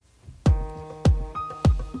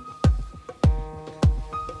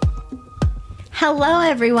Hello,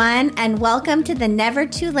 everyone, and welcome to the Never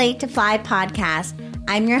Too Late to Fly podcast.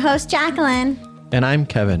 I'm your host, Jacqueline. And I'm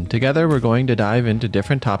Kevin. Together, we're going to dive into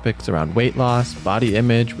different topics around weight loss, body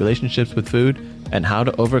image, relationships with food, and how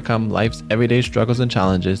to overcome life's everyday struggles and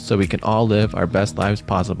challenges so we can all live our best lives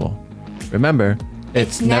possible. Remember,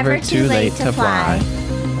 it's never too late to fly.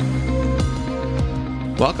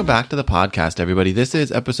 Welcome back to the podcast, everybody. This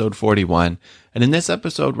is episode 41. And in this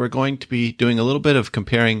episode, we're going to be doing a little bit of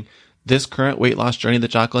comparing this current weight loss journey that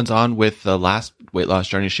Jacqueline's on with the last weight loss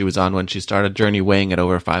journey she was on when she started journey weighing at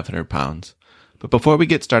over 500 pounds. But before we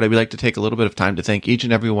get started, we'd like to take a little bit of time to thank each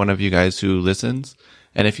and every one of you guys who listens.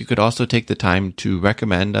 And if you could also take the time to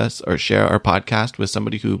recommend us or share our podcast with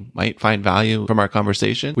somebody who might find value from our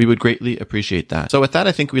conversation, we would greatly appreciate that. So with that,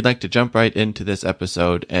 I think we'd like to jump right into this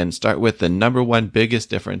episode and start with the number one biggest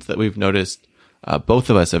difference that we've noticed, both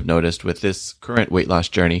of us have noticed with this current weight loss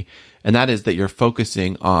journey. And that is that you're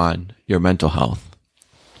focusing on your mental health.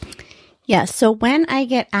 Yes. So when I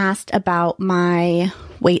get asked about my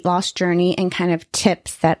weight loss journey and kind of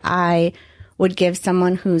tips that I would give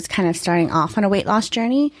someone who's kind of starting off on a weight loss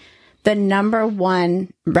journey, the number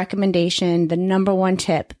one recommendation, the number one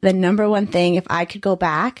tip, the number one thing, if I could go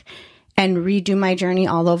back and redo my journey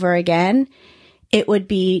all over again, it would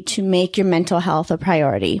be to make your mental health a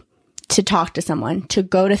priority, to talk to someone, to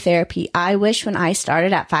go to therapy. I wish when I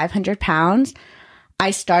started at 500 pounds,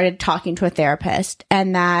 I started talking to a therapist,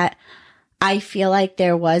 and that I feel like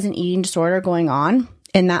there was an eating disorder going on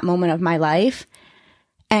in that moment of my life.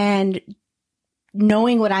 And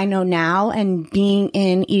knowing what I know now and being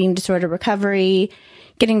in eating disorder recovery,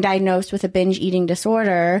 getting diagnosed with a binge eating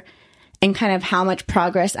disorder, and kind of how much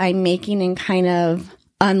progress I'm making in kind of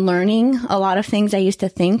unlearning a lot of things I used to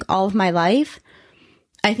think all of my life,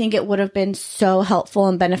 I think it would have been so helpful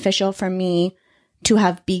and beneficial for me to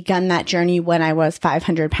have begun that journey when I was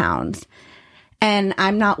 500 pounds. And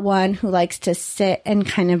I'm not one who likes to sit and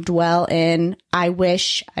kind of dwell in, I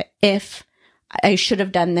wish if I should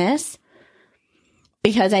have done this,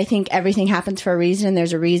 because I think everything happens for a reason.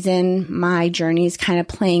 There's a reason my journey is kind of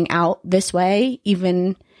playing out this way.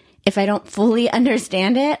 Even if I don't fully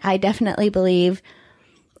understand it, I definitely believe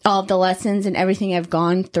all of the lessons and everything I've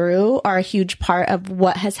gone through are a huge part of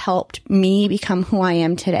what has helped me become who I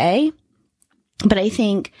am today. But I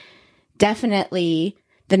think definitely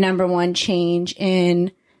the number one change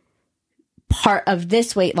in part of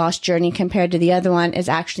this weight loss journey compared to the other one is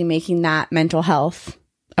actually making that mental health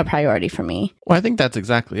a priority for me. Well, I think that's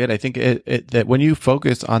exactly it. I think that when you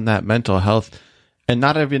focus on that mental health, and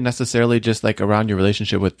not even necessarily just like around your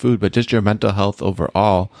relationship with food, but just your mental health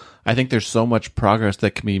overall, I think there's so much progress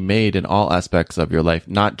that can be made in all aspects of your life,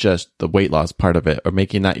 not just the weight loss part of it or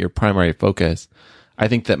making that your primary focus. I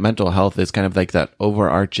think that mental health is kind of like that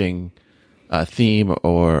overarching theme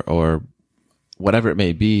or whatever it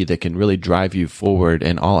may be that can really drive you forward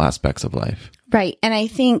in all aspects of life. Right. And I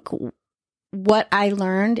think what I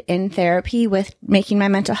learned in therapy with making my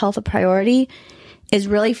mental health a priority is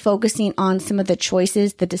really focusing on some of the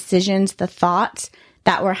choices, the decisions, the thoughts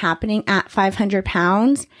that were happening at 500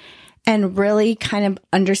 pounds and really kind of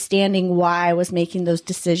understanding why I was making those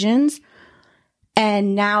decisions.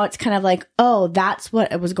 And now it's kind of like, oh, that's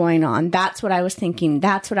what was going on. That's what I was thinking.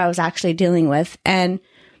 That's what I was actually dealing with. And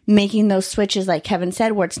making those switches, like Kevin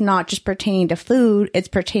said, where it's not just pertaining to food, it's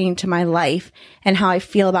pertaining to my life and how I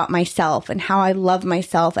feel about myself and how I love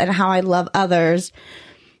myself and how I love others.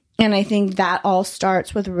 And I think that all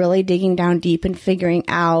starts with really digging down deep and figuring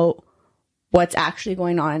out what's actually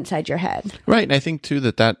going on inside your head. Right. And I think too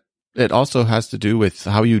that it also has to do with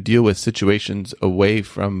how you deal with situations away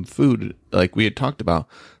from food, like we had talked about.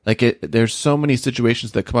 There's so many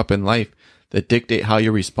situations that come up in life that dictate how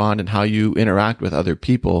you respond and how you interact with other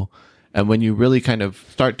people. And when you really kind of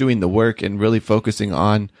start doing the work and really focusing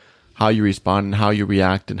on how you respond and how you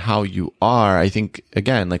react and how you are, I think,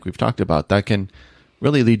 again, like we've talked about, that can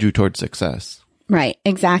really lead you towards success. Right,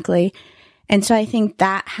 exactly. And so I think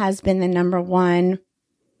that has been the number one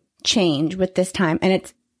change with this time.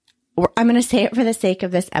 And I'm going to say it for the sake of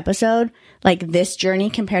this episode, like this journey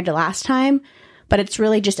compared to last time, but it's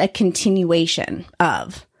really just a continuation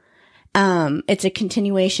of, it's a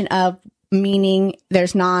continuation of, meaning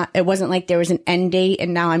it wasn't like there was an end date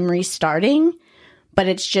and now I'm restarting, but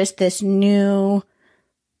it's just this new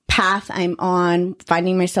path I'm on,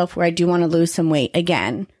 finding myself where I do want to lose some weight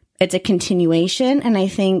again. It's a continuation. And I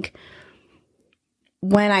think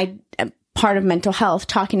when part of mental health,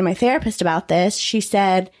 talking to my therapist about this, she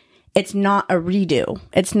said, it's not a redo.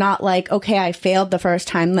 It's not like, okay, I failed the first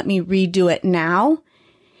time, let me redo it now.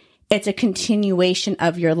 it's a continuation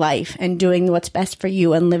of your life and doing what's best for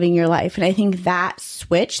you and living your life. And I think that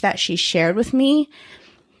switch that she shared with me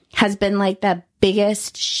has been like the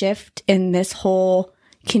biggest shift in this whole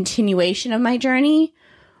continuation of my journey,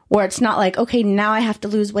 where it's not like, okay, now I have to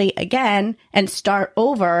lose weight again and start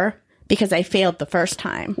over because I failed the first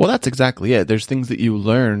time. Well, that's exactly it. There's things that you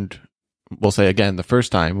learned, we'll say again, the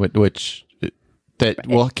first time, which that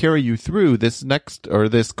will carry you through this next or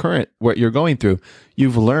this current, what you're going through.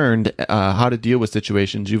 You've learned how to deal with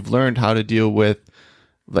situations. You've learned how to deal with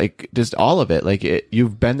like just all of it. Like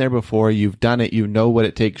you've been there before, you've done it, you know what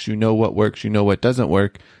it takes, you know what works, you know what doesn't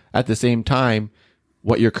work. At the same time,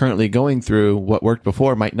 what you're currently going through, what worked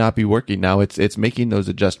before might not be working now. It's making those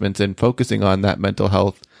adjustments and focusing on that mental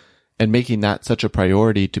health and making that such a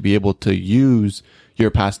priority to be able to use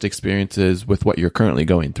your past experiences with what you're currently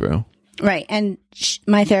going through. Right. And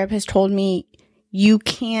my therapist told me you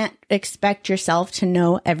can't expect yourself to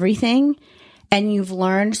know everything. And you've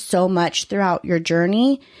learned so much throughout your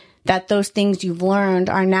journey that those things you've learned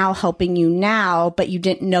are now helping you now, but you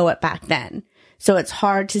didn't know it back then. So it's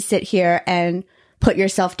hard to sit here and put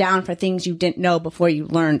yourself down for things you didn't know before you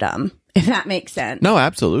learned them, if that makes sense. No,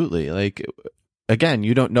 absolutely. Like, again,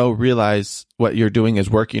 you don't realize what you're doing is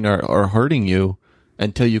working or hurting you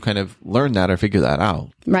until you kind of learn that or figure that out.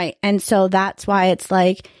 Right. And so that's why it's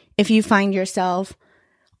like, if you find yourself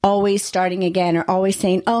always starting again or always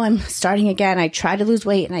saying, oh, I'm starting again. I try to lose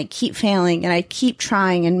weight and I keep failing and I keep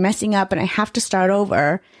trying and messing up and I have to start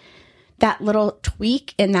over. That little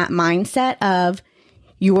tweak in that mindset of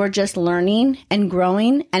you're just learning and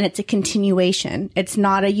growing and it's a continuation. It's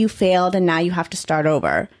not a you failed and now you have to start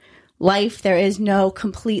over. Life, there is no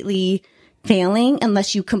completely failing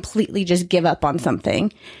unless you completely just give up on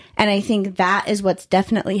something. And I think that is what's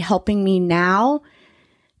definitely helping me now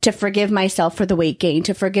to forgive myself for the weight gain,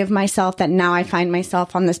 to forgive myself that now I find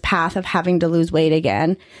myself on this path of having to lose weight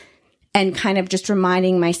again, and kind of just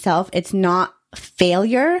reminding myself it's not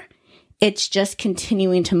failure, it's just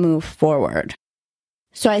continuing to move forward.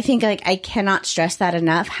 So I think like I cannot stress that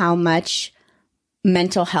enough, how much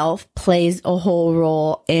mental health plays a whole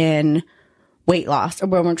role in weight loss, or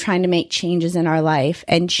when we're trying to make changes in our life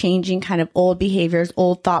and changing kind of old behaviors,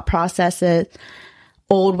 old thought processes,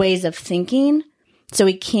 old ways of thinking. So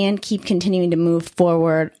we can keep continuing to move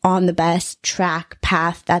forward on the best track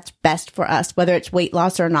path that's best for us, whether it's weight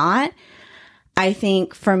loss or not. I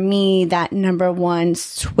think for me, that number one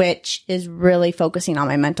switch is really focusing on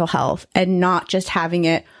my mental health and not just having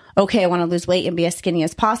it, okay, I want to lose weight and be as skinny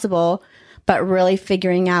as possible, but really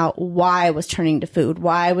figuring out why I was turning to food,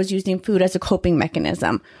 why I was using food as a coping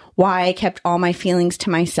mechanism, why I kept all my feelings to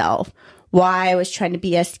myself, why I was trying to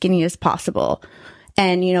be as skinny as possible.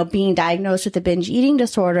 And, you know, being diagnosed with a binge eating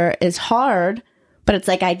disorder is hard, but it's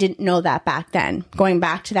like I didn't know that back then. Going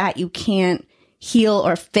back to that, you can't heal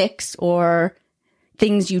or fix or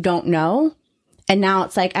things you don't know. And now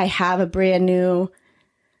it's like I have a brand new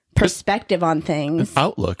perspective on things. An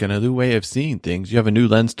outlook and a new way of seeing things. You have a new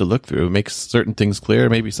lens to look through. It makes certain things clear.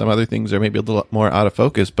 Maybe some other things are maybe a little more out of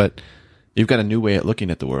focus, but you've got a new way at looking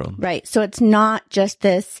at the world. Right. So it's not just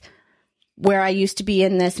this where I used to be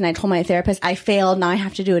in this and I told my therapist I failed, now I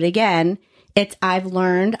have to do it again. It's I've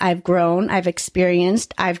learned, I've grown, I've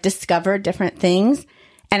experienced, I've discovered different things,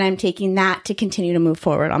 and I'm taking that to continue to move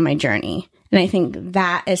forward on my journey. And I think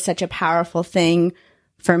that is such a powerful thing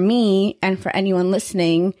for me and for anyone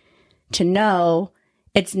listening to know.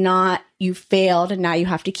 It's not you failed and now you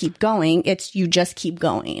have to keep going. It's you just keep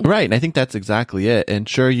going. Right. And I think that's exactly it. And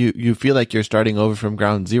sure, you feel like you're starting over from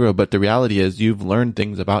ground zero, but the reality is you've learned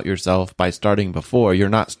things about yourself by starting before. You're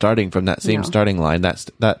not starting from that same starting line.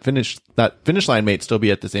 That finish line may still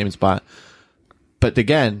be at the same spot. But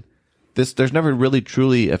again, there's never really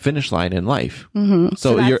truly a finish line in life. Mm-hmm.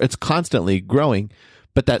 So it's constantly growing,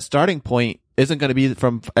 but that starting point isn't going to be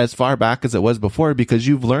from as far back as it was before because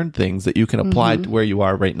you've learned things that you can apply to where you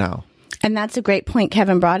are right now. And that's a great point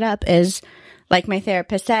Kevin brought up is, like my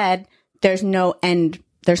therapist said, there's no end,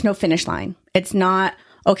 there's no finish line. It's not,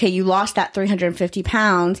 okay, you lost that 350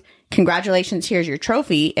 pounds. Congratulations, here's your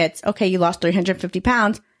trophy. It's, okay, you lost 350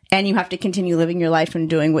 pounds and you have to continue living your life and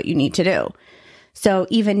doing what you need to do. So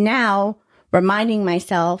even now, reminding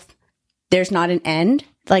myself there's not an end.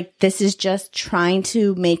 Like, this is just trying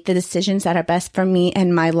to make the decisions that are best for me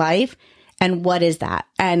and my life. And what is that?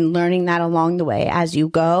 And learning that along the way as you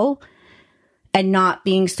go and not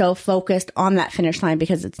being so focused on that finish line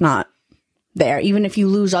because it's not there. Even if you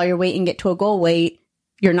lose all your weight and get to a goal weight,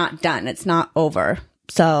 you're not done. It's not over.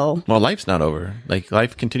 So, well, life's not over. Like,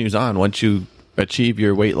 life continues on. Once you achieve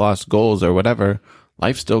your weight loss goals or whatever,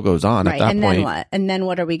 life still goes on at that point. Then what? And then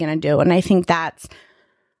what are we going to do? And I think that's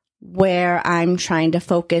where I'm trying to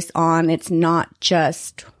focus on. It's not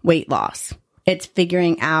just weight loss. It's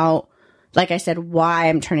figuring out, like I said, why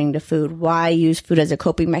I'm turning to food, why I use food as a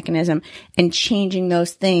coping mechanism, and changing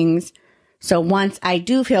those things. So once I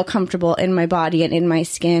do feel comfortable in my body and in my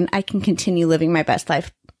skin, I can continue living my best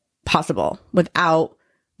life possible without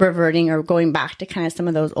reverting or going back to kind of some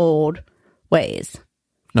of those old ways.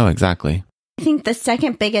 No, exactly. I think the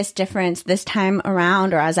second biggest difference this time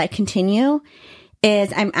around, or as I continue,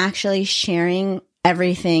 is I'm actually sharing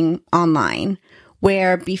everything online.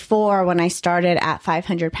 Where before, when I started at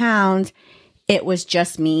 500 pounds, it was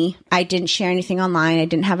just me. I didn't share anything online. I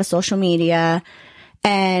didn't have a social media.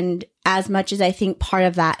 And as much as I think part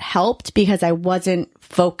of that helped because I wasn't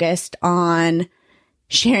focused on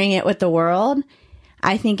sharing it with the world,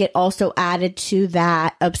 I think it also added to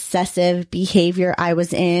that obsessive behavior I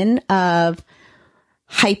was in of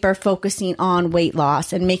hyper focusing on weight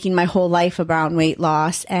loss and making my whole life around weight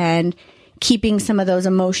loss and keeping some of those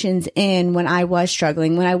emotions in when I was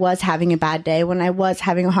struggling, when I was having a bad day, when I was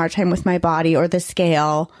having a hard time with my body or the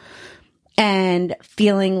scale, and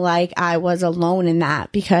feeling like I was alone in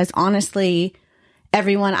that. Because honestly,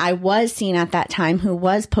 everyone I was seeing at that time who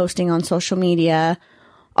was posting on social media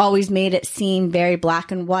always made it seem very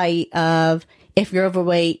black and white of, if you're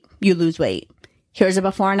overweight, you lose weight. Here's a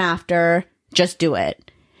before and after, just do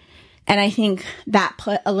it. And I think that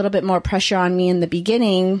put a little bit more pressure on me in the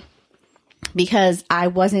beginning because I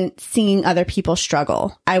wasn't seeing other people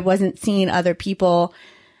struggle. I wasn't seeing other people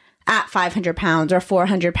at 500 pounds or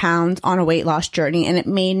 400 pounds on a weight loss journey. And it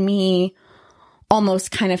made me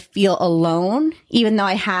almost kind of feel alone, even though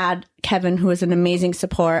I had Kevin, who was an amazing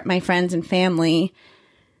support, my friends and family.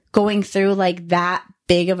 Going through like that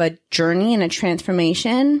big of a journey and a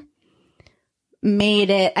transformation made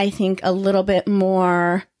it, I think, a little bit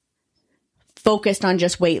more focused on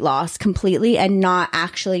just weight loss completely and not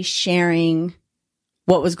actually sharing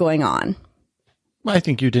what was going on. Well, I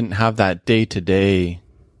think you didn't have that day-to-day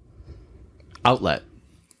outlet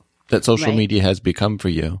that social media has become for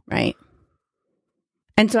you. Right.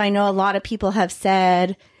 And so I know a lot of people have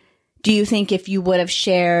said, do you think if you would have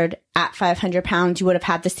shared at 500 pounds, you would have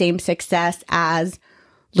had the same success as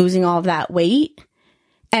losing all of that weight?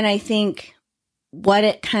 And I think what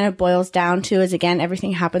it kind of boils down to is, again,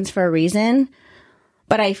 everything happens for a reason.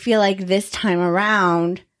 But I feel like this time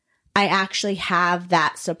around, I actually have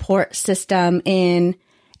that support system in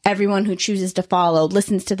everyone who chooses to follow,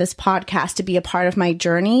 listens to this podcast to be a part of my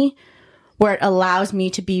journey, where it allows me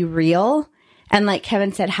to be real. And like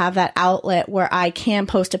Kevin said, have that outlet where I can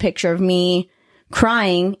post a picture of me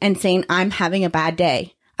crying and saying, I'm having a bad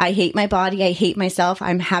day. I hate my body. I hate myself.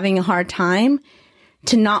 I'm having a hard time,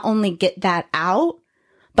 to not only get that out,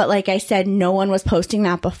 but like I said, no one was posting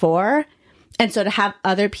that before. And so to have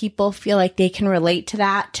other people feel like they can relate to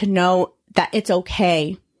that, to know that it's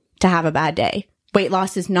okay to have a bad day. Weight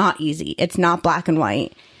loss is not easy. It's not black and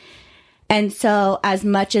white. And so as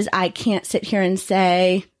much as I can't sit here and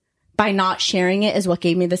say by not sharing it is what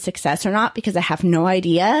gave me the success or not, because I have no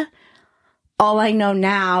idea, all I know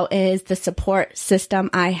now is the support system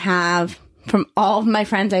I have from all of my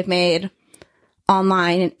friends I've made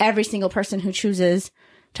online and every single person who chooses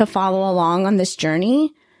to follow along on this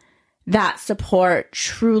journey. That support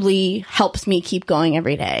truly helps me keep going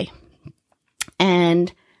every day.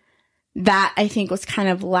 And that, I think, was kind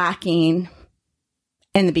of lacking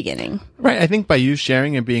in the beginning. Right. I think by you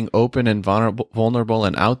sharing and being open and vulnerable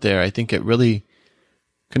and out there, I think it really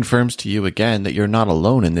confirms to you again that you're not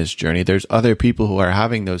alone in this journey. There's other people who are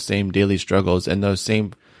having those same daily struggles and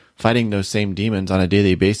fighting those same demons on a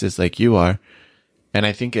daily basis like you are. And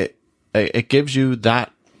I think it gives you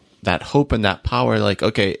that hope and that power, like,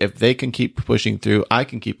 okay, if they can keep pushing through, I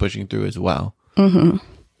can keep pushing through as well. Mm-hmm.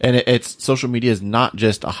 And it's social media is not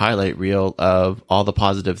just a highlight reel of all the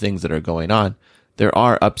positive things that are going on. There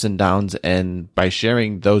are ups and downs, and by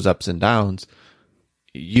sharing those ups and downs,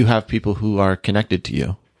 you have people who are connected to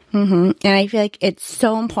you. Mm-hmm. And I feel like it's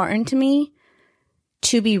so important to me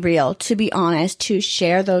to be real, to be honest, to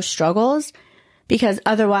share those struggles, because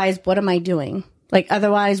otherwise, what am I doing? Like,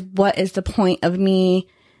 otherwise, what is the point of me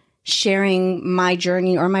sharing my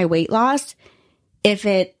journey or my weight loss if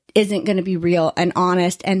it isn't going to be real and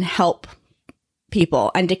honest and help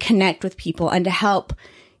people and to connect with people and to help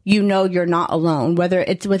you know you're not alone, whether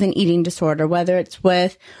it's with an eating disorder, whether it's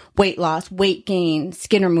with weight loss, weight gain,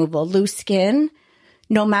 skin removal, loose skin,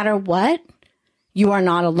 no matter what, you are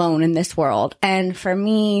not alone in this world. And for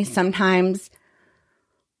me, sometimes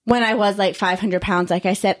when I was like 500 pounds, like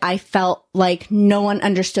I said, I felt like no one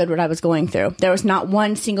understood what I was going through. There was not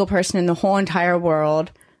one single person in the whole entire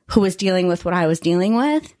world who was dealing with what I was dealing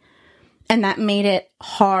with. And that made it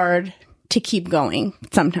hard to keep going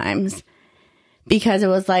sometimes. Because it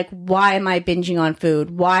was like, why am I binging on food?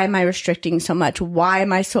 Why am I restricting so much? Why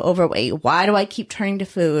am I so overweight? Why do I keep turning to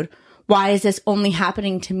food? Why is this only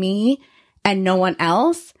happening to me and no one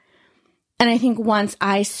else? And I think once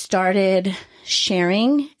I started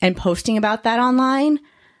sharing and posting about that online,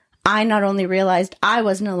 I not only realized I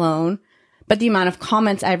wasn't alone, but the amount of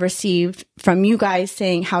comments I've received from you guys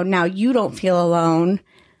saying how now you don't feel alone,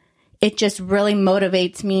 it just really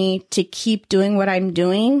motivates me to keep doing what I'm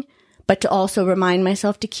doing, but to also remind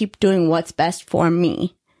myself to keep doing what's best for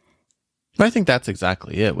me. I think that's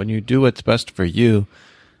exactly it. When you do what's best for you,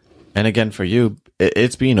 and again, for you,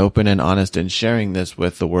 it's being open and honest and sharing this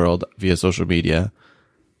with the world via social media.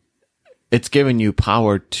 It's given you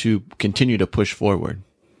power to continue to push forward.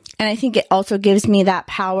 And I think it also gives me that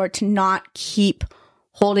power to not keep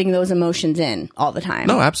holding those emotions in all the time.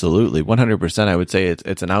 No, absolutely. 100%. I would say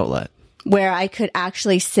it's an outlet. Where I could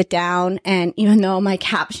actually sit down, and even though my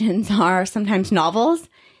captions are sometimes novels,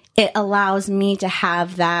 it allows me to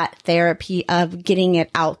have that therapy of getting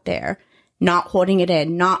it out there, not holding it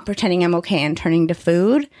in, not pretending I'm okay and turning to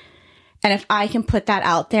food. And if I can put that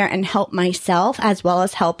out there and help myself as well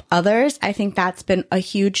as help others, I think that's been a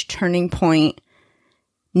huge turning point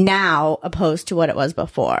now opposed to what it was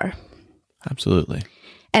before. Absolutely.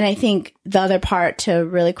 And I think the other part to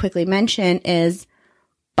really quickly mention is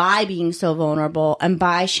by being so vulnerable and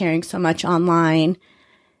by sharing so much online,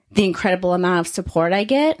 the incredible amount of support I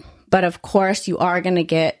get. But of course, you are going to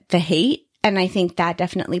get the hate. And I think that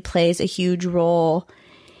definitely plays a huge role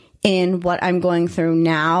in what I'm going through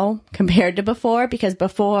now compared to before, because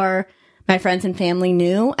before my friends and family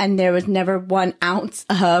knew, and there was never 1 ounce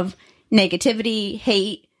of negativity,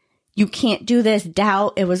 hate, you can't do this,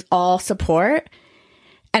 doubt. It was all support.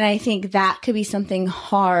 And I think that could be something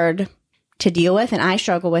hard to deal with, and I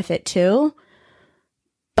struggle with it too.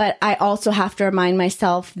 But I also have to remind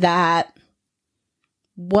myself that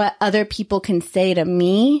what other people can say to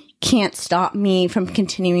me can't stop me from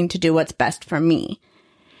continuing to do what's best for me.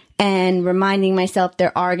 And reminding myself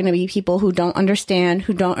there are going to be people who don't understand,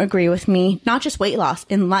 who don't agree with me, not just weight loss,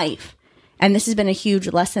 in life. And this has been a huge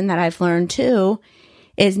lesson that I've learned too,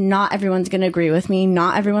 is not everyone's going to agree with me.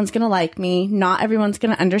 Not everyone's going to like me. Not everyone's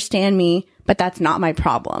going to understand me, but that's not my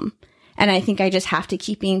problem. And I think I just have to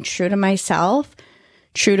keep being true to myself,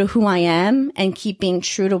 true to who I am, and keep being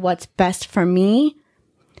true to what's best for me.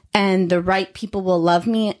 And the right people will love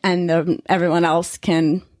me, and everyone else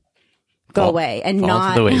can go away and fall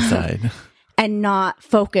not to the wayside. And not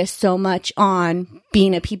focus so much on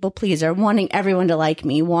being a people pleaser, wanting everyone to like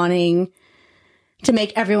me, wanting to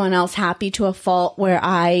make everyone else happy to a fault where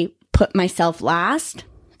I put myself last.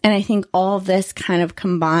 And I think all of this kind of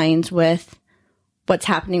combines with what's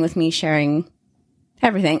happening with me sharing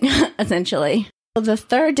everything, essentially. So the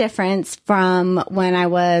third difference from when I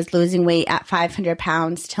was losing weight at 500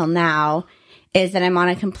 pounds till now is that I'm on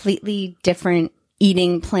a completely different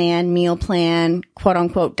eating plan, meal plan, quote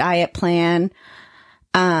unquote diet plan,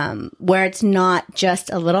 where it's not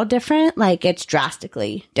just a little different, like it's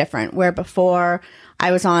drastically different. Where before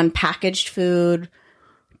I was on packaged food,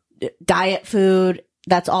 diet food,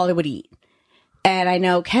 that's all I would eat. And I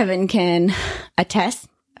know Kevin can attest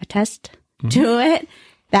to it,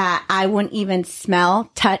 that I wouldn't even smell,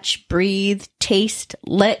 touch, breathe, taste,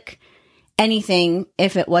 lick anything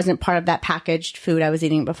if it wasn't part of that packaged food I was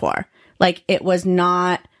eating before. Like, it was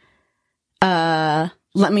not, let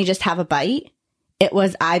me just have a bite. It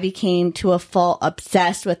was, I became to a full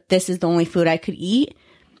obsessed with this is the only food I could eat.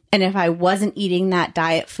 And if I wasn't eating that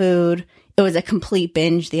diet food, it was a complete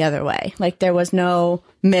binge the other way. Like, there was no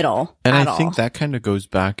middle and at I think all. that kind of goes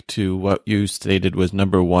back to what you stated was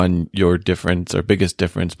number one, your difference or biggest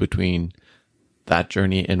difference between that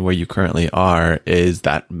journey and where you currently are is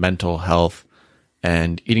that mental health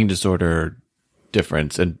and eating disorder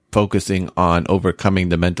difference and focusing on overcoming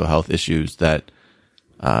the mental health issues that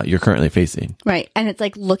you're currently facing. Right. And it's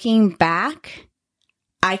like, looking back,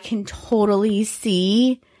 I can totally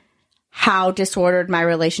see how disordered my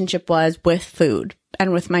relationship was with food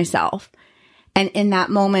and with myself. And in that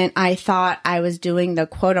moment, I thought I was doing the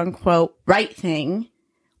quote unquote right thing,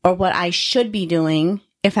 or what I should be doing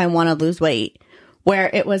if I want to lose weight, where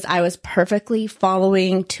it was, I was perfectly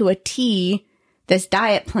following to a T this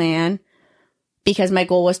diet plan because my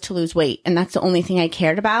goal was to lose weight. And that's the only thing I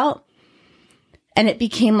cared about. And it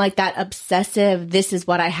became like that obsessive, this is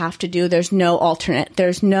what I have to do. There's no alternate.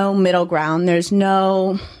 There's no middle ground. There's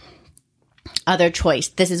no other choice.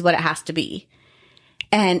 This is what it has to be.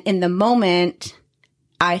 And in the moment,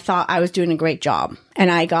 I thought I was doing a great job.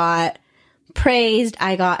 And I got praised.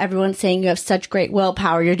 I got everyone saying you have such great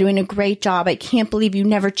willpower. You're doing a great job. I can't believe you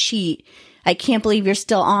never cheat. I can't believe you're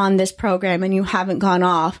still on this program and you haven't gone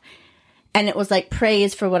off. And it was like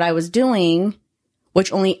praise for what I was doing,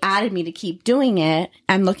 which only added me to keep doing it.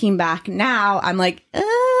 And looking back now, I'm like, ugh.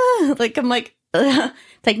 It's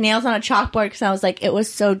like nails on a chalkboard, because I was like, it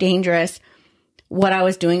was so dangerous what I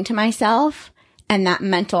was doing to myself and that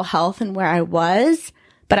mental health and where I was.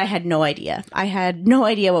 But I had no idea. I had no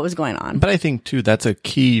idea what was going on. But I think, too, that's a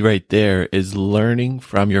key right there, is learning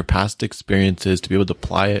from your past experiences to be able to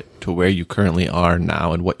apply it to where you currently are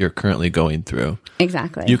now and what you're currently going through.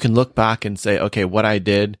 Exactly. You can look back and say, okay, what I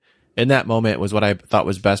did in that moment was what I thought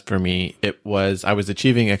was best for me. I was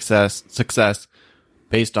achieving success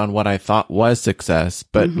based on what I thought was success.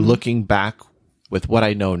 But looking back with what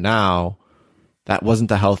I know now, that wasn't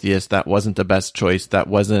the healthiest. That wasn't the best choice. That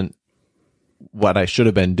wasn't what I should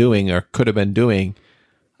have been doing or could have been doing.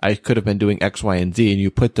 I could have been doing X, Y, and Z, and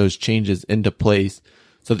you put those changes into place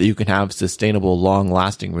so that you can have sustainable,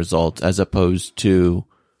 long-lasting results, as opposed to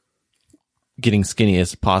getting skinny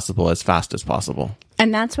as possible, as fast as possible.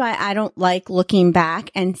 And that's why I don't like looking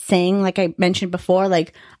back and saying, like I mentioned before,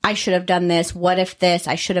 like, I should have done this. What if this?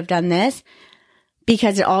 I should have done this.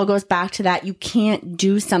 Because it all goes back to that. You can't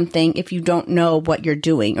do something if you don't know what you're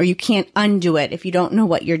doing, or you can't undo it if you don't know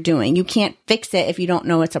what you're doing. You can't fix it if you don't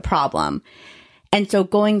know it's a problem. And so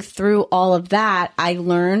going through all of that, I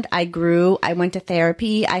learned, I grew, I went to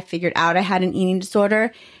therapy, I figured out I had an eating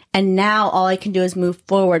disorder. And now all I can do is move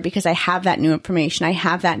forward because I have that new information. I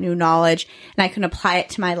have that new knowledge and I can apply it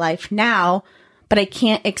to my life now, but I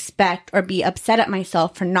can't expect or be upset at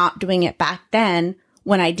myself for not doing it back then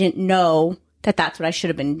when I didn't know that that's what I should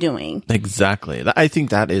have been doing. Exactly. I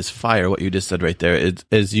think that is fire, what you just said right there,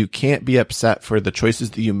 is you can't be upset for the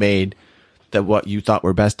choices that you made, that what you thought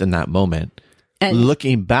were best in that moment. And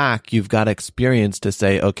looking back, you've got experience to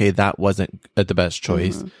say, okay, that wasn't the best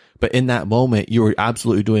choice. But in that moment, you were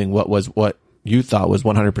absolutely doing what you thought was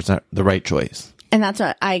 100% the right choice. And that's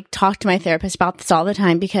what I talk to my therapist about this all the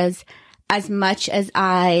time, because as much as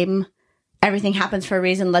everything happens for a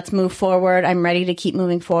reason, let's move forward, I'm ready to keep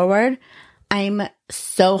moving forward, I'm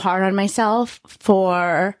so hard on myself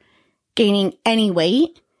for gaining any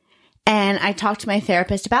weight. And I talked to my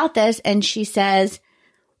therapist about this, and she says,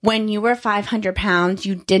 when you were 500 pounds,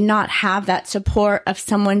 you did not have that support of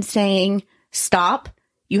someone saying, stop,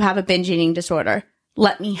 you have a binge eating disorder.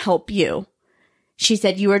 Let me help you. She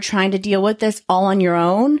said, you were trying to deal with this all on your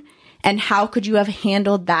own. And how could you have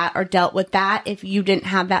handled that or dealt with that if you didn't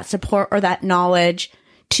have that support or that knowledge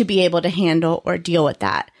to be able to handle or deal with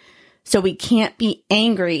that? So we can't be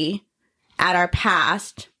angry at our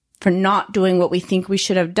past for not doing what we think we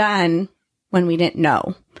should have done when we didn't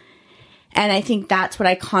know. And I think that's what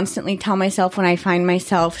I constantly tell myself when I find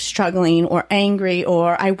myself struggling or angry,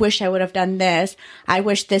 or I wish I would have done this, I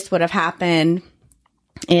wish this would have happened,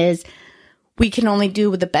 is we can only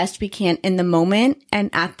do the best we can in the moment and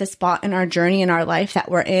at the spot in our journey in our life that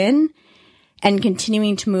we're in. And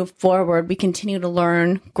continuing to move forward, we continue to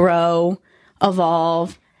learn, grow,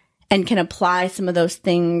 evolve, and can apply some of those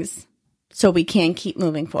things so we can keep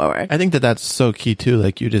moving forward. I think that that's so key too,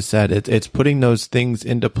 like you just said. It's putting those things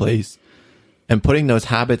into place and putting those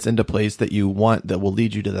habits into place that you want, that will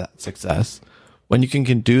lead you to that success. When you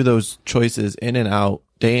can do those choices in and out,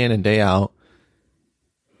 day in and day out,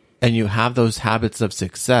 and you have those habits of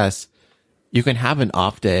success, you can have an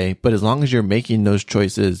off day, but as long as you're making those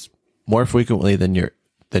choices more frequently than you're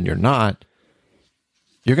not,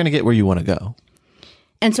 you're going to get where you want to go.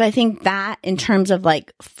 And so I think that in terms of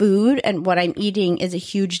like food and what I'm eating is a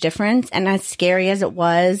huge difference. And as scary as it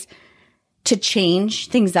was to change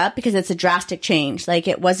things up, because it's a drastic change. Like,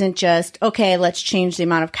 it wasn't just, okay, let's change the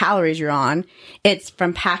amount of calories you're on. It's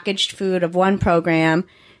from packaged food of one program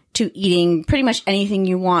to eating pretty much anything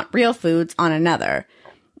you want, real foods, on another.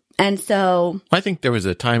 And so I think there was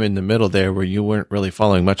a time in the middle there where you weren't really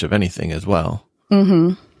following much of anything as well.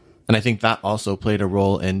 Mm-hmm. And I think that also played a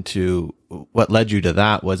role into what led you to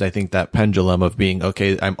that. Was, I think, that pendulum of being,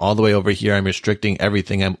 okay, I'm all the way over here, I'm restricting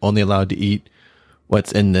everything, I'm only allowed to eat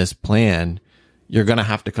what's in this plan. You're going to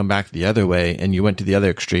have to come back the other way. And you went to the other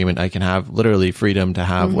extreme, and I can have literally freedom to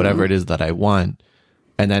have whatever it is that I want.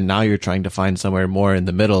 And then now you're trying to find somewhere more in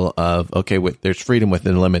the middle of, okay, there's freedom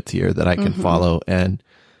within limits here that I can follow and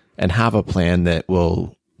have a plan that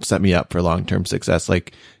will set me up for long-term success.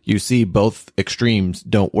 Like, you see, both extremes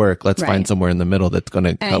don't work. Let's find somewhere in the middle that's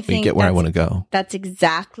going to help me get where I want to go. That's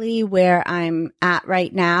exactly where I'm at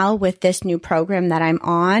right now with this new program that I'm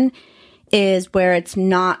on, is where it's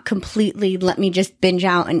not completely let me just binge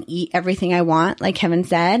out and eat everything I want, like Kevin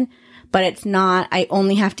said, but it's not, I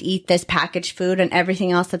only have to eat this packaged food and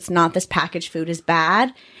everything else that's not this packaged food is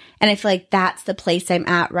bad. And I feel like that's the place I'm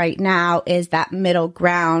at right now, is that middle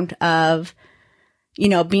ground of, you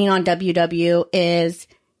know, being on WW is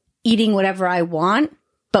eating whatever I want,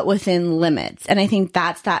 but within limits. And I think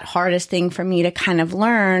that's that hardest thing for me to kind of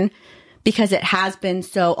learn, because it has been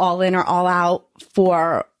so all in or all out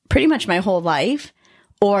for pretty much my whole life.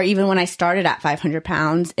 Or even when I started at 500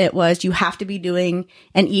 pounds, it was, you have to be doing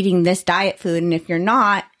and eating this diet food. And if you're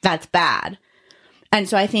not, that's bad. And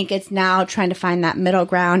so I think it's now trying to find that middle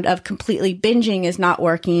ground of completely binging is not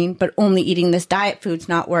working, but only eating this diet food's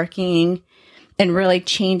not working, and really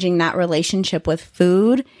changing that relationship with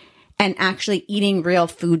food and actually eating real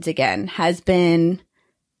foods again has been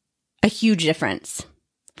a huge difference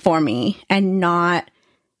for me, and not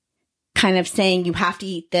kind of saying you have to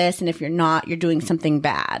eat this, and if you're not, you're doing something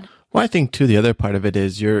bad. Well, I think too, the other part of it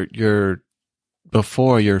is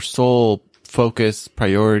before your sole focus,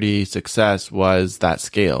 priority, success was that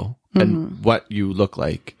scale and what you look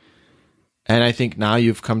like. And I think now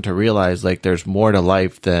you've come to realize like there's more to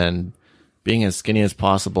life than being as skinny as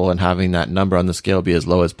possible and having that number on the scale be as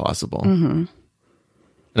low as possible. And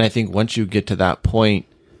I think once you get to that point,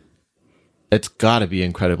 it's got to be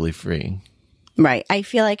incredibly freeing. Right. I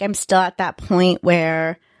feel like I'm still at that point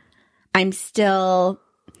where I'm still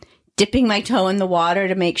dipping my toe in the water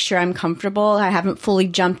to make sure I'm comfortable. I haven't fully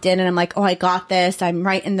jumped in and I'm like, oh, I got this. I'm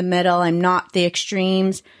right in the middle. I'm not the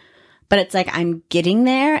extremes. But it's like I'm getting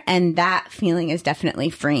there, and that feeling is definitely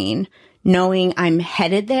freeing. Knowing I'm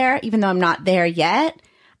headed there, even though I'm not there yet,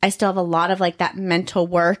 I still have a lot of like that mental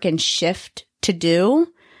work and shift to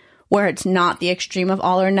do, where it's not the extreme of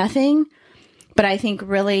all or nothing. But I think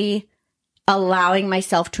really allowing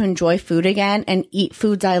myself to enjoy food again and eat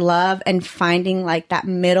foods I love, and finding like that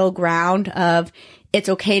middle ground of, it's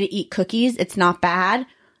okay to eat cookies. It's not bad.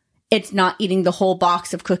 It's not eating the whole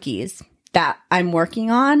box of cookies that I'm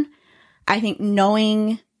working on. I think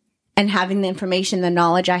knowing and having the information, the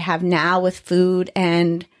knowledge I have now with food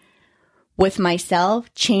and with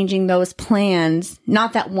myself, changing those plans,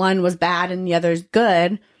 not that one was bad and the other's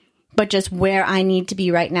good, but just where I need to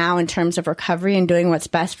be right now in terms of recovery and doing what's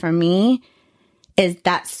best for me, is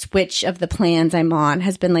that switch of the plans I'm on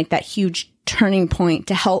has been like that huge turning point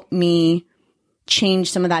to help me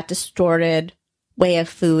change some of that distorted way of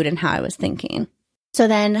food and how I was thinking. So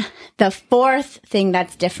then the fourth thing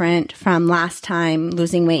that's different from last time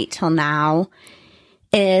losing weight till now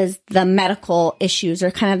is the medical issues, or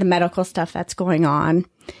kind of the medical stuff that's going on.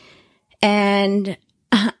 And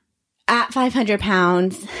at 500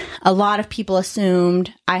 pounds, a lot of people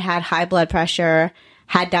assumed I had high blood pressure,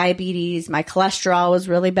 had diabetes, my cholesterol was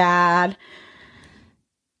really bad.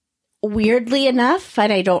 Weirdly enough,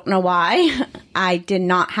 and I don't know why, I did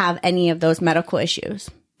not have any of those medical issues.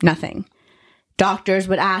 Nothing. Doctors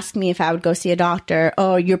would ask me if I would go see a doctor,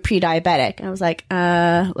 oh, you're pre-diabetic. I was like,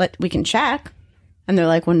 we can check. And they're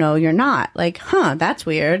like, well, no, you're not. Like, that's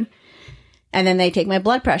weird. And then they take my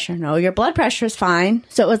blood pressure. No, your blood pressure is fine.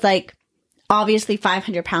 So it was like, obviously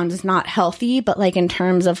 500 pounds is not healthy, but like in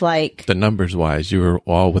terms of like... the numbers wise, you were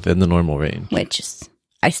all within the normal range. Which is,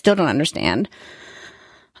 I still don't understand.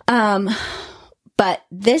 But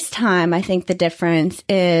this time, I think the difference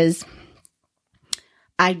is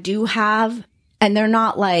I do have, and they're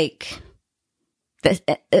not like, this,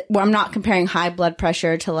 well, I'm not comparing high blood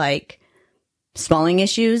pressure to like swelling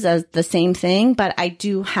issues as the same thing, but I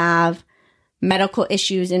do have medical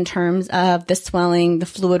issues in terms of the swelling, the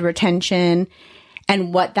fluid retention,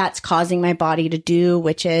 and what that's causing my body to do,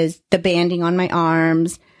 which is the banding on my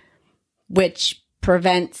arms, which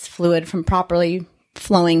prevents fluid from properly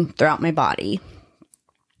flowing throughout my body.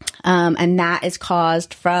 And that is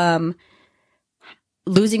caused from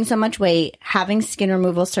losing so much weight, having skin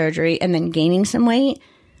removal surgery, and then gaining some weight.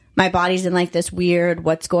 My body's in like this weird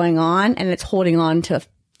what's going on, and it's holding on to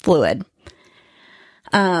fluid.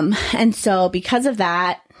 And so because of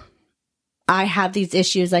that, I have these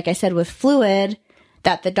issues, like I said, with fluid,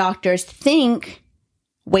 that the doctors think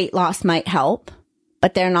weight loss might help,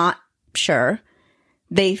 but they're not sure.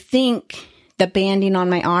 They think the banding on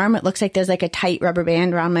my arm, it looks like there's like a tight rubber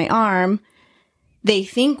band around my arm. They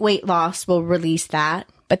think weight loss will release that,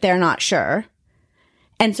 but they're not sure.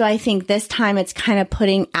 And so I think this time it's kind of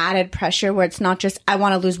putting added pressure where it's not just, I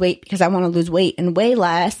want to lose weight because I want to lose weight and weigh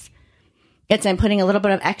less. It's I'm putting a little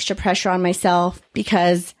bit of extra pressure on myself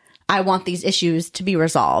because I want these issues to be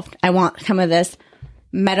resolved. I want some of this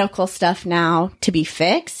medical stuff now to be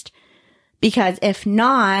fixed, because if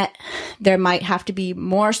not, there might have to be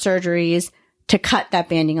more surgeries to cut that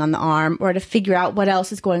banding on the arm, or to figure out what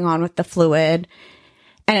else is going on with the fluid.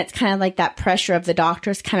 And it's kind of like that pressure of the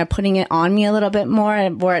doctors kind of putting it on me a little bit more,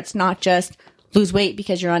 where it's not just lose weight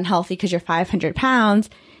because you're unhealthy because you're 500 pounds.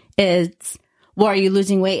 It's, well, are you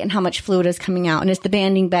losing weight and how much fluid is coming out? And is the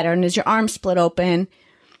banding better? And is your arm split open?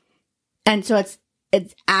 And so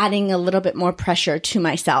it's adding a little bit more pressure to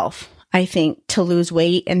myself, I think, to lose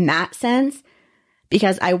weight in that sense,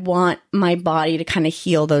 because I want my body to kind of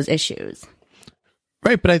heal those issues.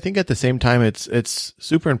 Right. But I think at the same time, it's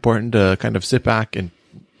super important to kind of sit back and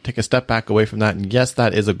take a step back away from that. And yes,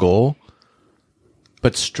 that is a goal,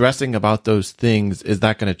 but stressing about those things, is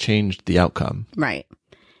that going to change the outcome? Right.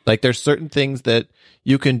 Like there's certain things that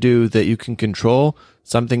you can do that you can control,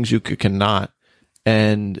 some things you cannot.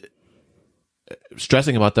 And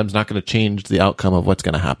stressing about them is not going to change the outcome of what's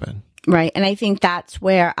going to happen. Right. And I think that's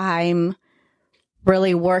where I'm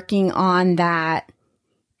really working on that.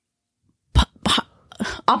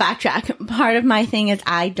 I'll backtrack. Part of my thing is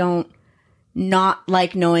I don't not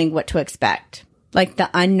like knowing what to expect. Like the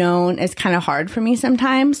unknown is kind of hard for me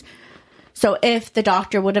sometimes. So if the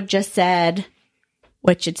doctor would have just said,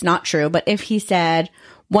 which it's not true, but if he said,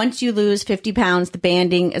 once you lose 50 pounds, the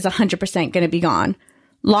banding is 100% going to be gone.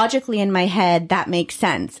 Logically in my head, that makes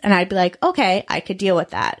sense. And I'd be like, okay, I could deal with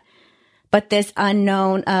that. But this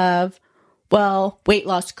unknown of, well, weight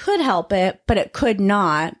loss could help it, but it could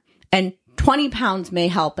not. And 20 pounds may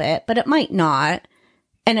help it, but it might not.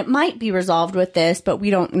 And it might be resolved with this, but we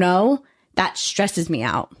don't know. That stresses me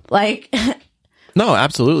out. Like, no,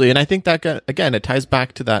 absolutely. And I think that, again, it ties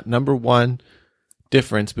back to that number one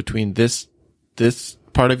difference between this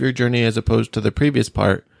part of your journey as opposed to the previous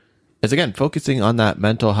part is, again, focusing on that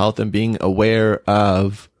mental health and being aware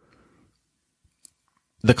of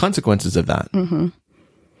the consequences of that. Mm-hmm.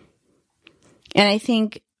 And I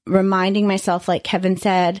think reminding myself, like Kevin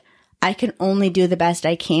said, I can only do the best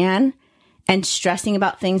I can, and stressing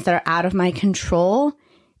about things that are out of my control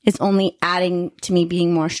is only adding to me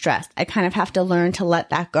being more stressed. I kind of have to learn to let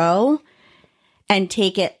that go and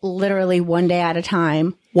take it literally one day at a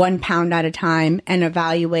time, 1 pound at a time, and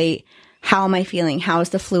evaluate, how am I feeling? How is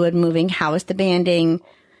the fluid moving? How is the banding?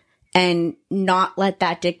 And not let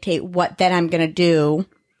that dictate what then I'm going to do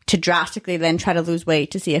to drastically then try to lose weight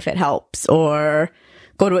to see if it helps, or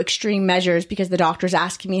go to extreme measures because the doctor's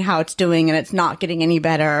asking me how it's doing and it's not getting any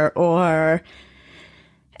better.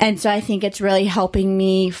 And so I think it's really helping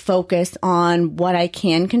me focus on what I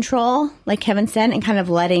can control, like Kevin said, and kind of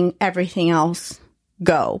letting everything else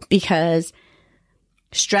go, because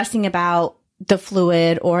stressing about the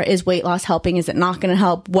fluid, or is weight loss helping? Is it not going to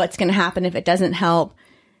help? What's going to happen if it doesn't help?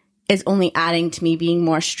 Is only adding to me being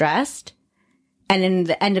more stressed. And in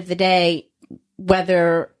the end of the day,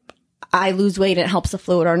 whether I lose weight and it helps the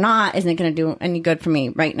fluid or not isn't going to do any good for me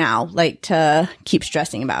right now, like to keep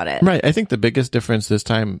stressing about it. Right. I think the biggest difference this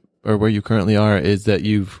time, or where you currently are, is that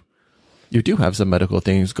you do have some medical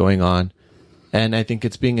things going on. And I think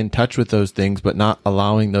it's being in touch with those things, but not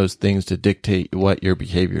allowing those things to dictate what your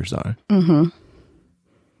behaviors are. Mm-hmm. And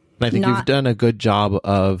I think you've done a good job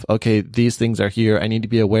of, okay, these things are here. I need to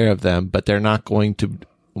be aware of them, but they're not going to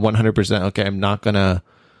 100%, okay, I'm not going to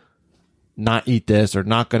not eat this or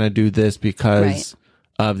not going to do this because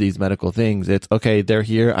of these medical things. It's, okay, they're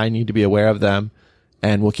here. I need to be aware of them,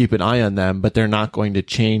 and we'll keep an eye on them, but they're not going to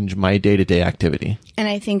change my day-to-day activity. And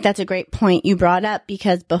I think that's a great point you brought up,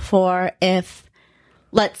 because before, if,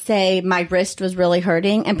 let's say, my wrist was really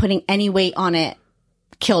hurting and putting any weight on it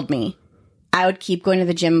killed me, I would keep going to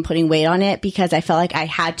the gym and putting weight on it because I felt like I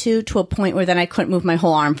had to a point where then I couldn't move my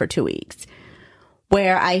whole arm for 2 weeks.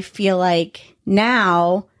 Where I feel like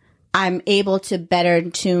now I'm able to better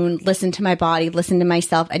tune, listen to my body, listen to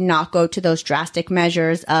myself, and not go to those drastic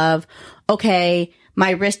measures of, okay,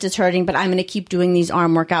 my wrist is hurting, but I'm going to keep doing these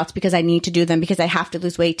arm workouts because I need to do them because I have to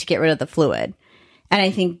lose weight to get rid of the fluid. And I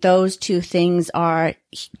think those two things are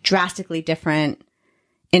drastically different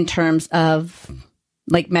in terms of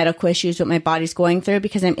like medical issues, what my body's going through,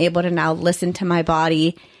 because I'm able to now listen to my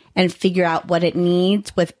body and figure out what it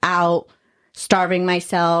needs without starving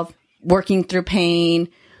myself, working through pain,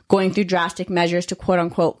 going through drastic measures to quote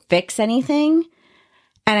unquote fix anything.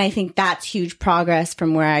 And I think that's huge progress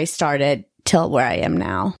from where I started till where I am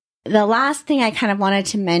now. The last thing I kind of wanted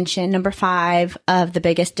to mention, number 5 of the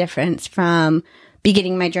biggest difference from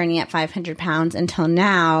beginning my journey at 500 pounds until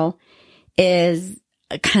now, is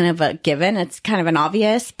kind of a given. It's kind of an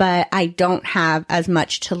obvious, but I don't have as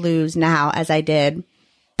much to lose now as I did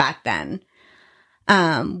back then.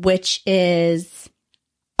 Which is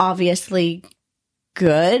obviously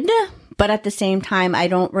good, but at the same time, I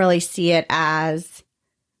don't really see it as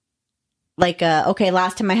like okay,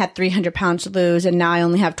 last time I had 300 pounds to lose and now I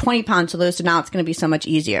only have 20 pounds to lose, so now it's going to be so much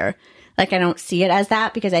easier. Like, I don't see it as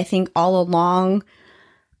that, because I think all along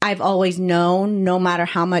I've always known no matter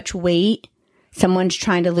how much weight someone's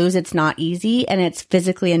trying to lose, it's not easy, and it's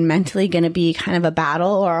physically and mentally going to be kind of a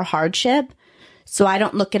battle or a hardship. So I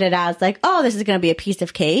don't look at it as like, oh, this is going to be a piece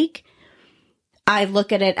of cake. I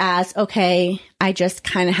look at it as, okay, I just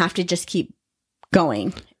kind of have to just keep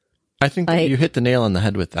going. I think that you hit the nail on the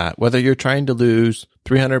head with that. Whether you're trying to lose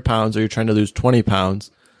 300 pounds or you're trying to lose 20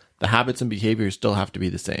 pounds, the habits and behaviors still have to be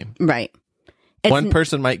the same. Right. One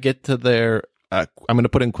person might get to their, I'm going to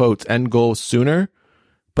put in quotes, end goal sooner,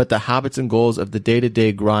 but the habits and goals of the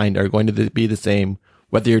day-to-day grind are going to be the same,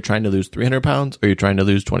 whether you're trying to lose 300 pounds or you're trying to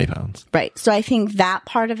lose 20 pounds. Right. So I think that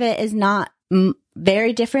part of it is not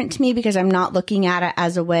very different to me, because I'm not looking at it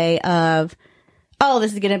as a way of, oh,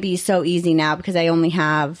 this is going to be so easy now because I only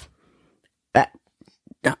have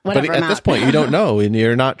whatever But at this point, you don't know, and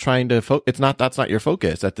you're not trying to that's not your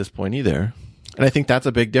focus at this point either. And I think that's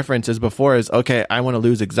a big difference. Is before is, okay, I want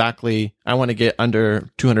to get under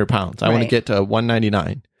 200 pounds. I want to get to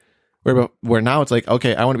 199. Where now it's like,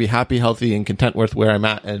 okay, I want to be happy, healthy, and content with where I'm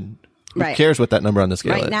at, and who cares what that number on the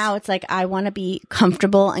scale is. Right now, it's like, I want to be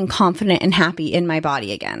comfortable and confident and happy in my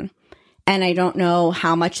body again. And I don't know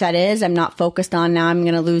how much that is. I'm not focused on now I'm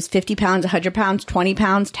going to lose 50 pounds, 100 pounds, 20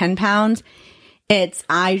 pounds, 10 pounds.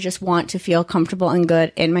 I just want to feel comfortable and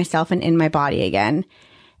good in myself and in my body again.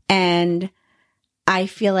 And I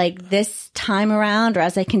feel like this time around, or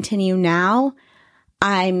as I continue now,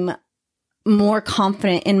 I'm more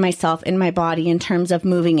confident in myself, in my body, in terms of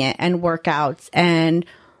moving it and workouts and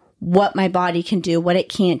what my body can do, what it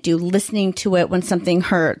can't do, listening to it when something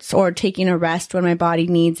hurts, or taking a rest when my body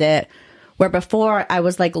needs it. Where before I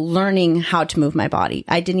was like learning how to move my body.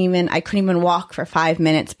 I couldn't even walk for 5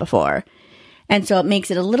 minutes before. And so it makes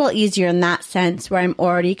it a little easier in that sense, where I'm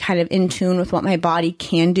already kind of in tune with what my body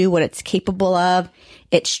can do, what it's capable of,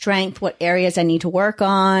 its strength, what areas I need to work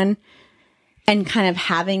on, and kind of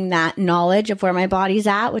having that knowledge of where my body's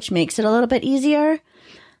at, which makes it a little bit easier.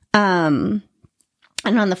 And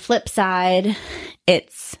on the flip side,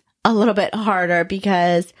 it's a little bit harder,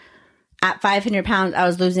 because at 500 pounds, I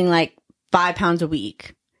was losing like 5 pounds a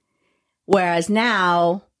week. Whereas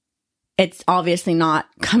now, it's obviously not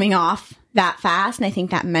coming off that fast. And I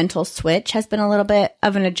think that mental switch has been a little bit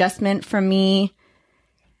of an adjustment for me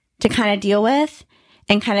to kind of deal with,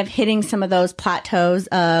 and kind of hitting some of those plateaus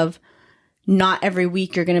of not every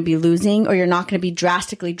week you're going to be losing, or you're not going to be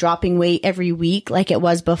drastically dropping weight every week like it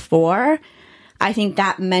was before. I think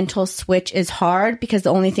that mental switch is hard, because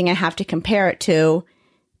the only thing I have to compare it to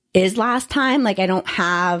is last time. Like, I don't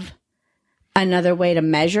have another way to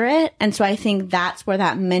measure it. And so I think that's where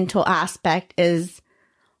that mental aspect is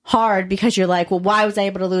hard, because you're like, well, why was I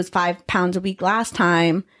able to lose 5 pounds a week last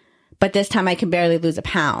time, but this time I can barely lose a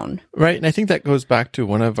pound? Right. And I think that goes back to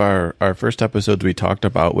one of our first episodes we talked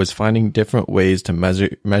about, was finding different ways to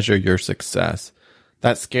measure your success.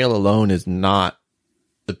 That scale alone is not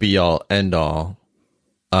the be all end all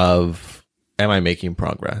of, am I making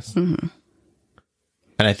progress? Mm-hmm.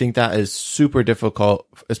 And I think that is super difficult,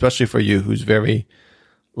 especially for you, who's very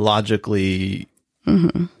logically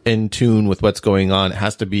in tune with what's going on. It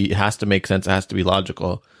has to make sense. It has to be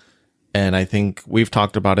logical. And I think we've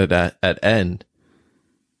talked about it at end,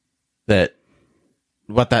 that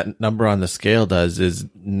what that number on the scale does is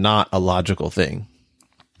not a logical thing.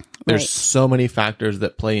 There's so many factors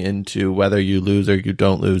that play into whether you lose or you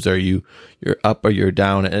don't lose, or you're up or you're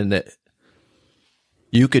down, and that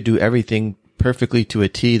you could do everything perfectly to a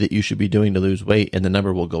T that you should be doing to lose weight, and the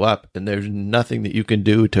number will go up, and there's nothing that you can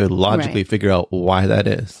do to logically figure out why that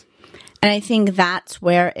is. And I think that's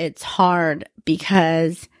where it's hard,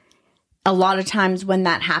 because a lot of times when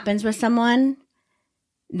that happens with someone,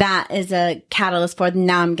 that is a catalyst for,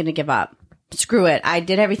 now I'm going to give up. Screw it. I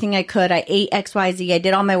did everything I could. I ate XYZ. I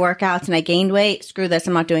did all my workouts and I gained weight. Screw this.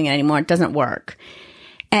 I'm not doing it anymore. It doesn't work.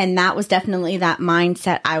 And that was definitely that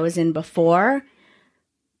mindset I was in before.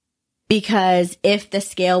 Because if the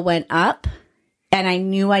scale went up and I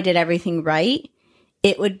knew I did everything right,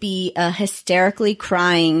 it would be hysterically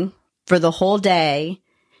crying for the whole day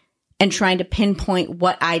and trying to pinpoint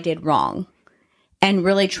what I did wrong, and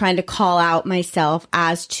really trying to call out myself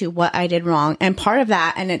as to what I did wrong. And part of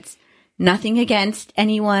that, and it's nothing against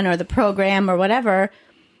anyone or the program or whatever,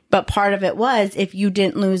 but part of it was, if you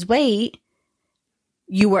didn't lose weight,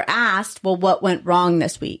 you were asked, well, what went wrong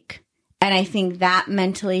this week? And I think that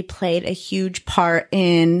mentally played a huge part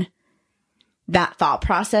in that thought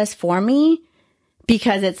process for me,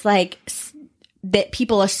 because it's like that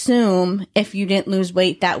people assume if you didn't lose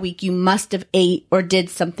weight that week, you must have ate or did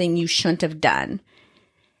something you shouldn't have done.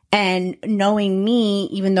 And knowing me,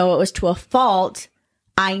 even though it was to a fault,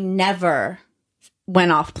 I never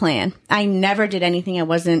went off plan. I never did anything I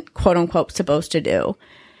wasn't quote unquote supposed to do.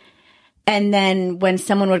 And then when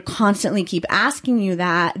someone would constantly keep asking you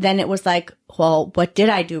that, then it was like, well, what did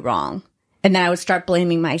I do wrong? And then I would start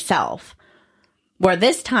blaming myself. Where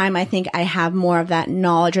this time, I think I have more of that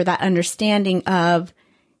knowledge or that understanding of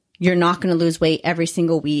you're not going to lose weight every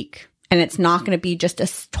single week. And it's not going to be just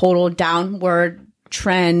a total downward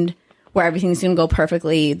trend where everything's going to go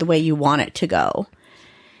perfectly the way you want it to go.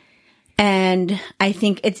 And I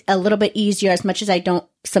think it's a little bit easier, as much as I don't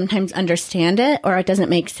sometimes understand it or it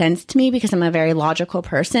doesn't make sense to me because I'm a very logical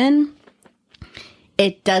person.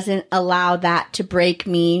 It doesn't allow that to break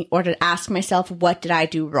me or to ask myself, what did I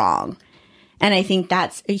do wrong? And I think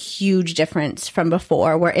that's a huge difference from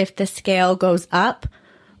before, where if the scale goes up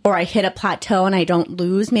or I hit a plateau and I don't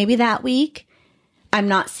lose maybe that week, I'm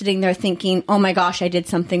not sitting there thinking, oh my gosh, I did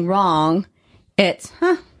something wrong. It's,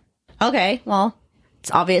 okay, well,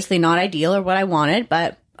 it's obviously not ideal or what I wanted,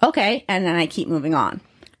 but okay. And then I keep moving on.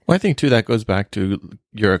 Well, I think too, that goes back to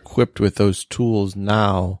you're equipped with those tools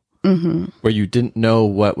now where you didn't know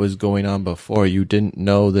what was going on before. You didn't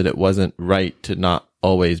know that it wasn't right to not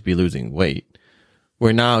always be losing weight.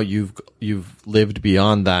 Where now you've lived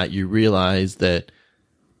beyond that. You realize that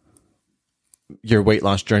your weight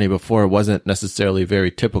loss journey before wasn't necessarily very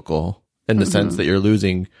typical in the sense that you're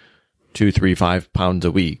losing 2, 3, 5 pounds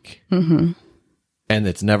a week. And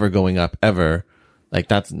it's never going up ever. Like,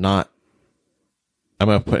 that's not, I'm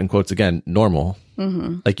going to put in quotes again, normal.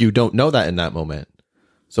 Like, you don't know that in that moment.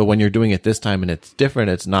 So when you're doing it this time and it's different,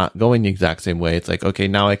 it's not going the exact same way. It's like, okay,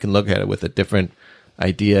 now I can look at it with a different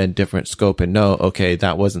idea and different scope and know, okay,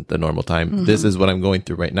 that wasn't the normal time. This is what I'm going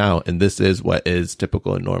through right now. And this is what is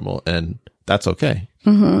typical and normal. And that's okay.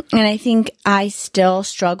 And I think I still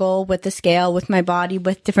struggle with the scale, with my body,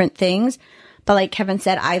 with different things. But like Kevin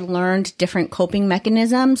said, I learned different coping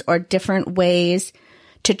mechanisms or different ways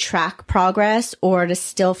to track progress or to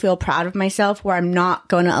still feel proud of myself, where I'm not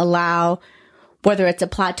going to allow, whether it's a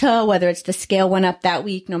plateau, whether it's the scale went up that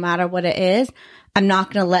week, no matter what it is, I'm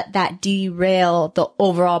not going to let that derail the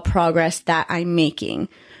overall progress that I'm making.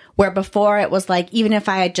 Where before it was like, even if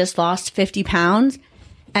I had just lost 50 pounds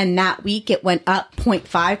and that week it went up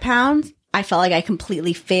 0.5 pounds, I felt like I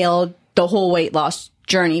completely failed the whole weight loss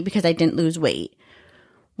journey because I didn't lose weight.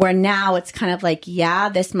 Where now it's kind of like, yeah,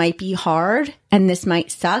 this might be hard and this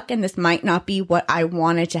might suck and this might not be what I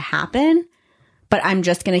wanted to happen, but I'm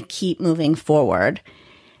just going to keep moving forward.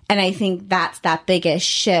 And I think that's that biggest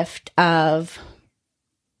shift of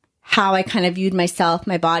how I kind of viewed myself,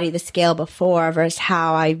 my body, the scale before versus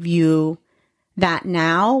how I view that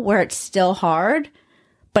now, where it's still hard,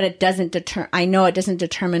 but it doesn't I know it doesn't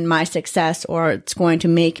determine my success or it's going to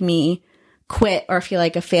make me quit or feel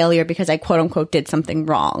like a failure because I quote unquote did something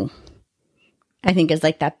wrong. I think is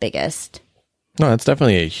like that biggest. No, it's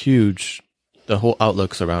definitely the whole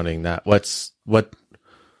outlook surrounding that. What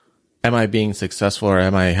am I being successful or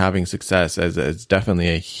am I having success is definitely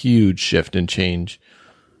a huge shift and change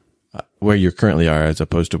where you currently are as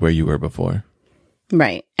opposed to where you were before.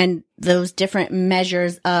 Right. And those different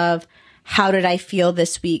measures of how did I feel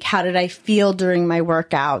this week? How did I feel during my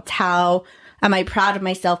workouts? How am I proud of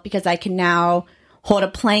myself because I can now hold a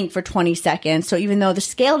plank for 20 seconds? So even though the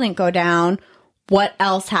scale didn't go down, what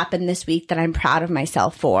else happened this week that I'm proud of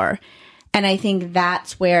myself for? And I think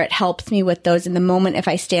that's where it helps me with those in the moment. If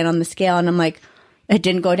I stand on the scale and I'm like, it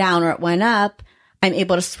didn't go down or it went up, I'm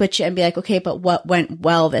able to switch it and be like, okay, but what went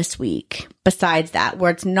well this week besides that,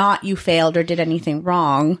 where it's not you failed or did anything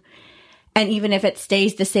wrong. And even if it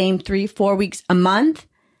stays the same 3-4 weeks a month,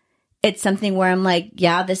 it's something where I'm like,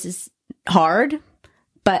 yeah, this is hard,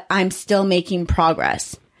 but I'm still making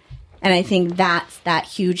progress. And I think that's that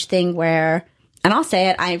huge thing where, and I'll say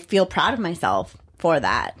it, I feel proud of myself for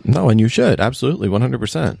that. No, and you should. Absolutely.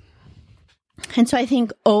 100%. And so I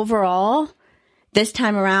think overall, this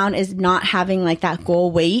time around is not having like that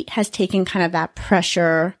goal weight has taken kind of that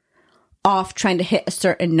pressure off trying to hit a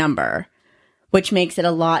certain number, which makes it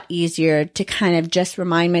a lot easier to kind of just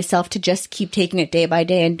remind myself to just keep taking it day by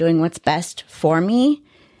day and doing what's best for me.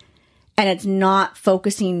 And it's not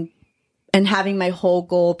focusing and having my whole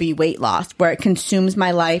goal be weight loss where it consumes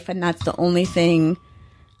my life. And that's the only thing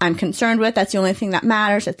I'm concerned with. That's the only thing that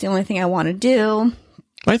matters. That's the only thing I want to do.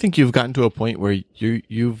 I think you've gotten to a point where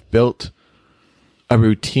you've built a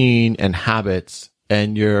routine and habits,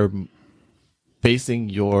 and you're basing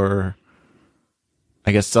your,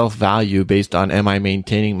 I guess, self-value based on, am I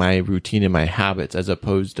maintaining my routine and my habits, as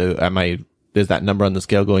opposed to, is that number on the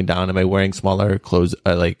scale going down? Am I wearing smaller clothes?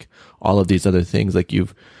 Like all of these other things, like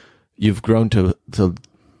you've grown to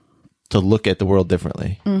look at the world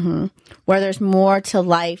differently. Where there's more to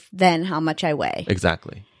life than how much I weigh.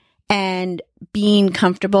 Exactly. And being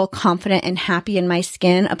comfortable, confident, and happy in my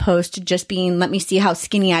skin, opposed to just being, let me see how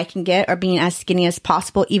skinny I can get, or being as skinny as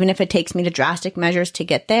possible, even if it takes me to drastic measures to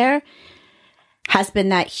get there, has been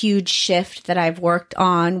that huge shift that I've worked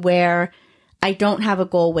on, where I don't have a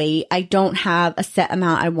goal weight. I don't have a set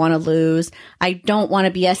amount I want to lose. I don't want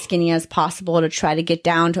to be as skinny as possible to try to get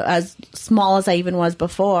down to as small as I even was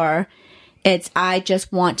before. I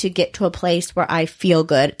just want to get to a place where I feel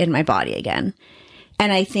good in my body again.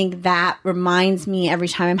 And I think that reminds me every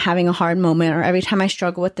time I'm having a hard moment, or every time I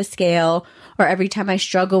struggle with the scale, or every time I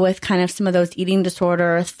struggle with kind of some of those eating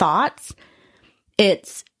disorder thoughts,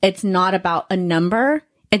 it's not about a number.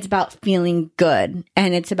 It's about feeling good.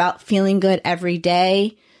 And it's about feeling good every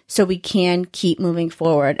day so we can keep moving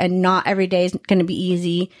forward. And not every day is going to be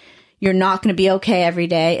easy. You're not going to be okay every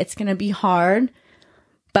day. It's going to be hard.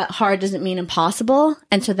 But hard doesn't mean impossible.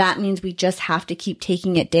 And so that means we just have to keep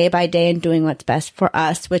taking it day by day and doing what's best for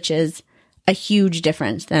us, which is a huge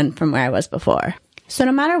difference than from where I was before. So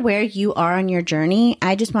no matter where you are on your journey,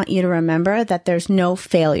 I just want you to remember that there's no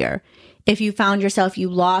failure. If you found yourself, you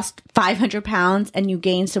lost 500 pounds and you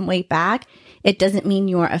gained some weight back, it doesn't mean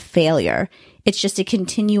you're a failure. It's just a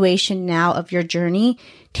continuation now of your journey,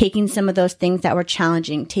 taking some of those things that were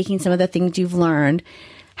challenging, taking some of the things you've learned,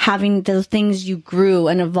 having those things you grew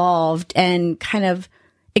and evolved and kind of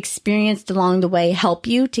experienced along the way help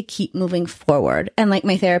you to keep moving forward. And like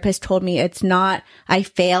my therapist told me, it's not, I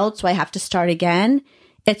failed, so I have to start again.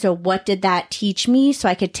 It's a, what did that teach me so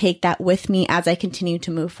I could take that with me as I continue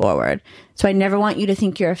to move forward. So I never want you to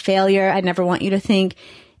think you're a failure. I never want you to think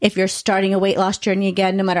if you're starting a weight loss journey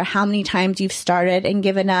again, no matter how many times you've started and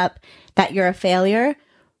given up, that you're a failure.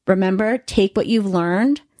 Remember, take what you've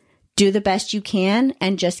learned, do the best you can,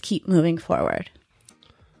 and just keep moving forward.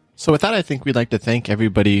 So with that, I think we'd like to thank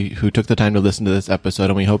everybody who took the time to listen to this episode,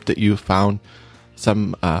 and we hope that you found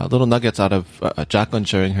some little nuggets out of Jacqueline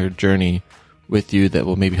sharing her journey with you that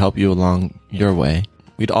will maybe help you along your way.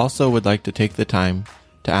 We'd also would like to take the time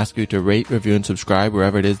to ask you to rate, review, and subscribe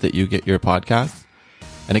wherever it is that you get your podcasts.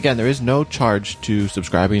 And again, there is no charge to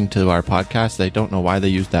subscribing to our podcast. I don't know why they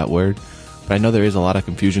use that word, but I know there is a lot of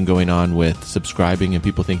confusion going on with subscribing and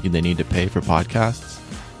people thinking they need to pay for podcasts.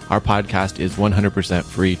 Our podcast is 100%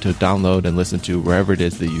 free to download and listen to wherever it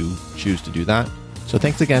is that you choose to do that. So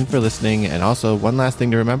thanks again for listening. And also, one last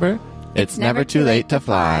thing to remember, it's never too late to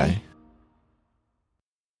fly.